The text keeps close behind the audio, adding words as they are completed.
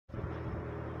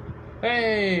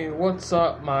Hey, what's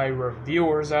up, my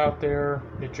reviewers out there?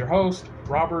 It's your host,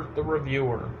 Robert the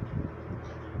Reviewer.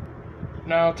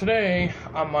 Now, today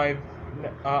on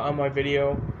my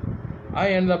video,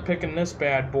 I ended up picking this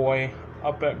bad boy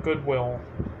up at Goodwill,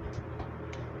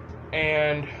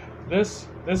 and this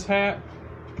hat,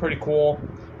 pretty cool,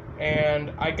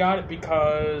 and I got it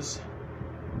because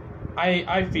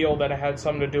I feel that it had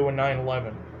something to do with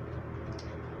 9/11.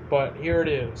 But here it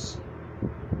is.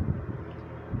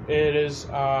 It is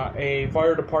a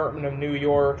Fire Department of New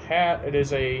York hat. It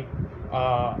is an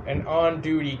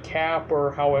on-duty cap,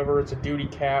 or however, it's a duty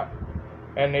cap,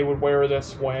 and they would wear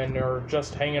this when they're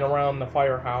just hanging around the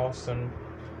firehouse and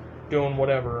doing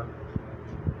whatever.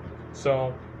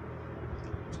 So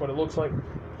that's what it looks like.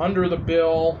 Under the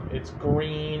bill, it's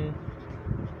green,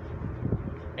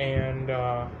 and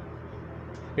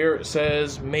here it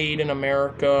says "Made in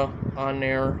America" on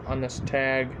there on this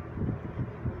tag,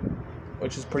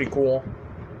 which is pretty cool.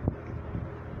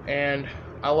 And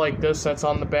I like this that's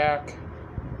on the back,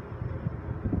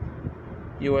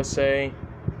 USA.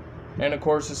 And of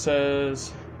course it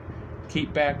says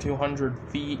keep back 200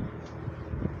 feet.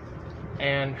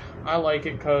 And I like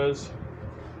it because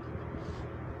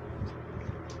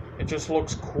it just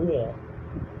looks cool.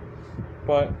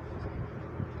 But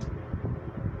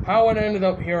how it ended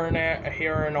up here in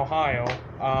Ohio,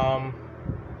 I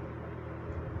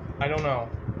don't know.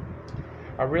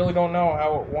 I really don't know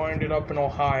how it winded up in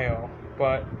Ohio,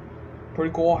 but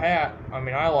pretty cool hat. I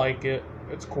mean, I like it.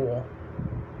 It's cool.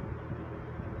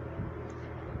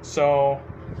 So,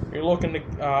 you're looking to,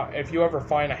 if you ever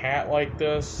find a hat like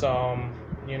this,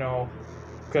 you know,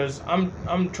 because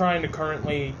I'm trying to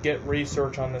currently get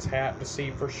research on this hat to see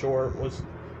for sure it was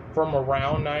from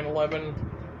around 9/11,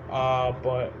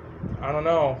 but I don't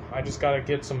know. I just gotta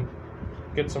get some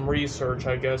research,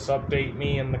 I guess. Update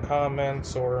me in the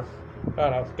comments, or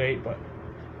not update, but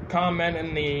comment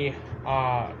in the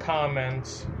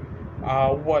comments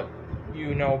what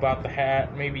you know about the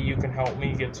hat. Maybe you can help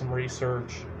me get some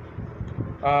research.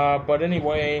 But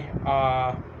anyway,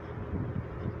 I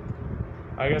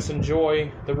guess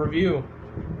enjoy the review.